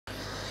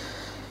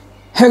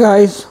Hey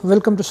guys,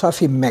 welcome to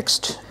Safi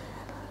Mixed.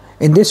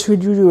 In this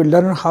video you will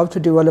learn how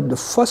to develop the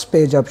first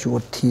page of your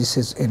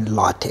thesis in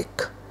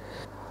Latex.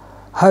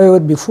 However,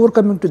 before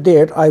coming to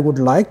that, I would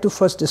like to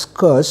first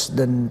discuss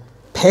the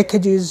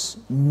packages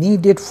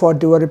needed for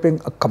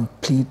developing a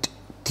complete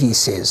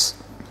thesis.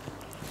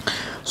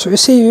 So you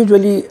see,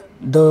 usually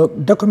the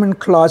document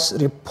class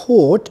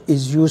report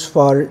is used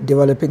for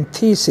developing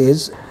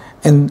thesis,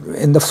 and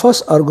in the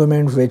first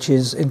argument, which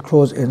is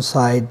enclosed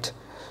inside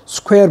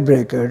square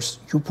brackets,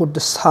 you put the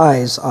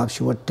size of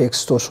your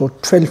text. So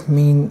 12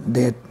 mean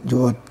that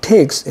your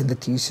text in the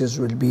thesis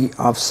will be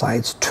of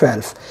size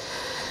 12.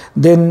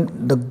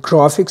 Then the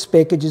graphics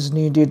package is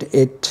needed.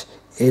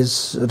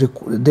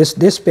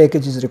 This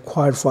package is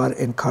required for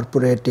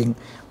incorporating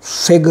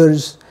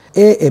figures.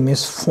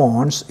 AMS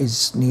fonts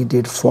is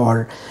needed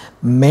for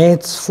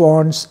maths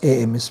fonts.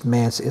 AMS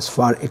maths is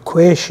for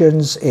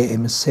equations.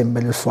 AMS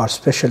symbol for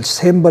special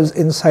symbols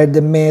inside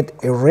the math.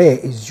 Array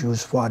is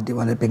used for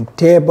developing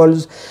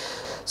tables.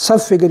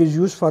 Subfigure is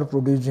used for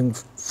producing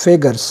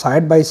figures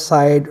side by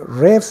side.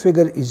 Wrap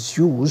figure is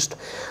used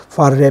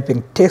for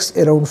wrapping text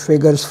around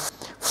figures.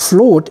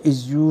 Float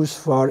is used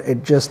for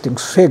adjusting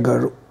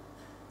figure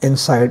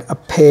inside a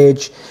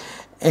page.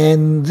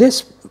 And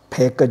this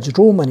package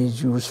Roman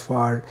is used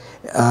for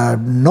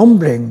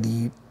numbering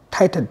the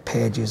title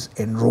pages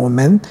in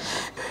Roman,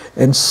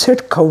 and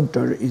set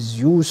counter is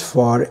used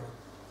for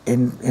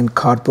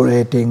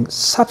incorporating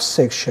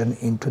subsection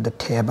into the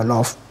table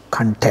of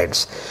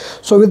contents.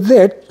 So with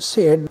that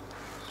said,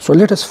 so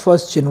let us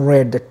first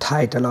generate the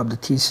title of the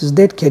thesis.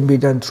 That can be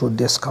done through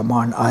this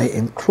command. I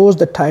enclose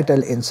the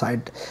title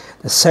inside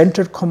the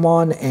center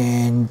command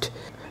and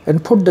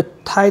put the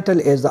title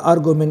as the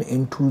argument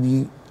into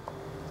the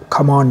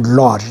command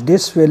large.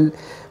 This will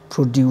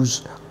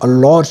produce a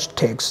large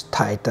text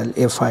title.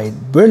 If I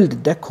build the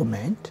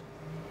document,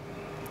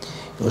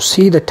 you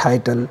see the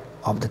title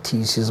of the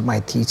thesis. My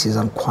thesis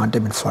on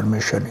quantum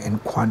information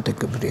and quantum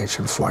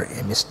computation for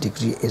MS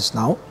degree is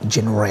now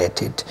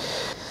generated.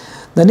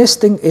 The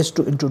next thing is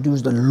to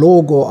introduce the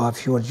logo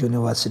of your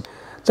university.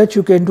 That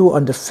you can do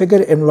under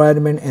figure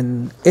environment,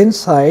 and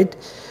inside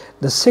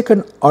the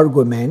second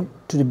argument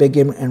to the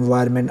begin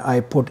environment,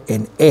 I put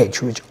an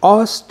H, which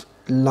asked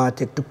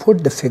Latex to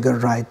put the figure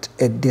right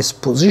at this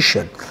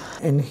position.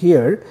 And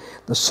here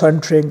the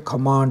centering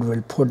command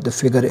will put the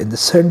figure in the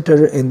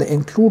center, and the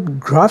include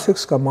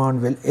graphics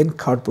command will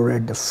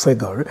incorporate the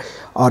figure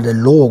or the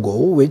logo,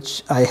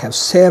 which I have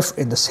saved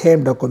in the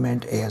same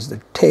document as the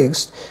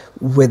text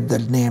with the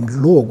named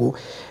logo.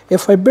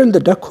 If I build the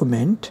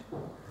document,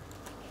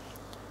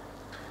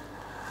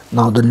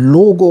 now the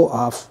logo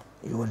of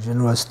your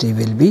university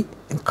will be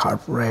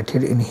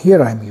incorporated. In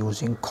here I am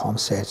using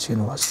Comsat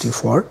University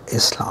for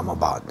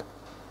Islamabad.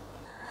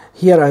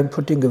 Here I am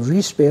putting a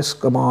vspace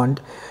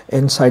command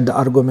inside the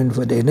argument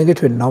with a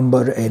negative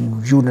number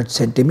and unit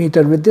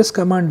centimeter. With this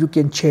command you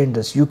can change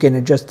this. You can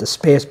adjust the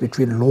space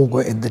between logo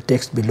and the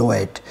text below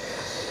it.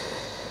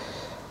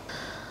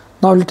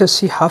 Now let us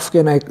see how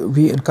can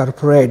we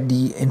incorporate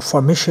the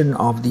information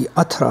of the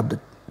author of the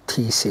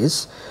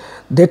thesis.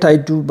 That I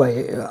do by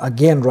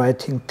again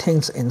writing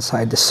things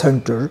inside the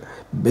center,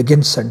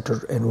 begin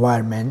center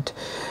environment.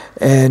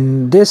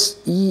 And this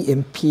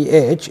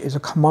EMPH is a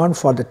command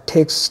for the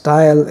text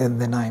style,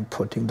 and then I'm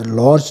putting the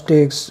large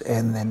text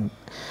and then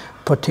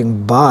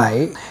putting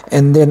by,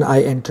 and then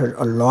I enter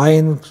a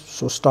line.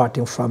 So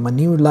starting from a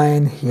new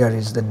line, here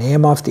is the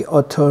name of the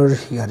author,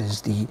 here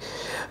is the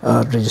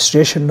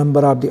registration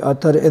number of the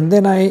author, and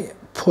then I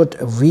put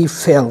a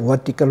V-fill,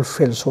 vertical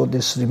fill, so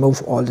this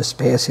remove all the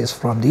spaces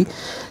from the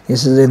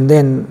thesis, and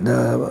then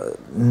the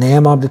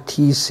name of the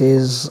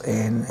thesis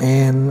and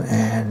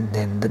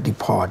then the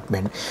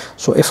department.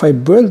 So if I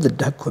build the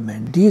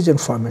document, these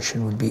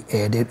information will be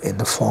added in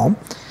the form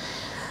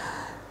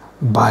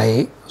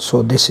by,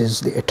 so this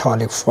is the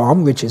italic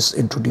form which is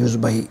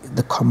introduced by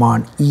the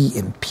command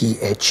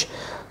EMPH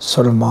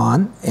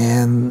Salman,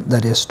 and the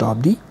rest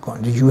of the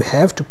content. You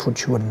have to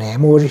put your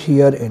name over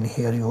here and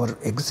here your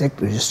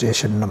exact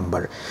registration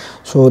number.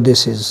 So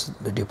this is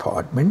the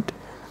department,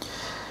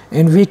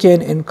 and we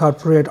can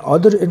incorporate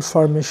other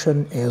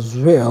information as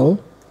well.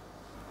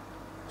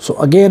 So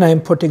again I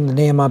am putting the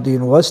name of the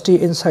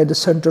university inside the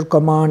center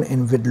command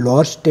and with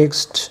large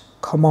text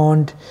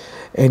command,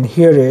 and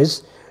here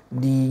is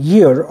the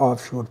year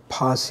of your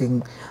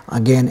passing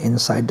again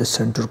inside the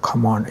center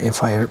command.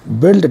 If I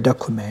build a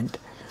document,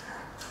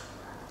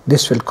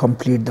 this will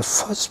complete the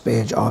first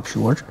page of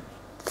your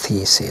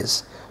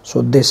thesis.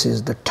 So this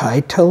is the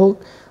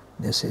title,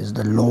 this is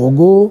the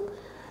logo,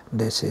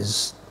 this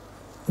is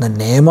the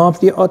name of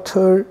the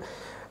author,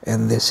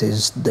 and this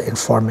is the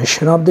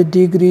information of the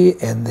degree,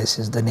 and this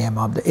is the name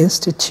of the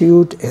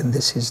institute, and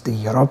this is the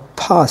year of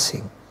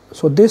passing.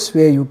 So this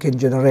way you can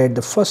generate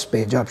the first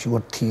page of your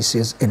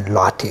thesis in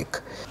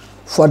Latex.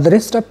 For the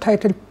rest of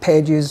title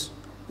pages,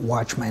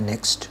 watch my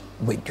next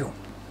video.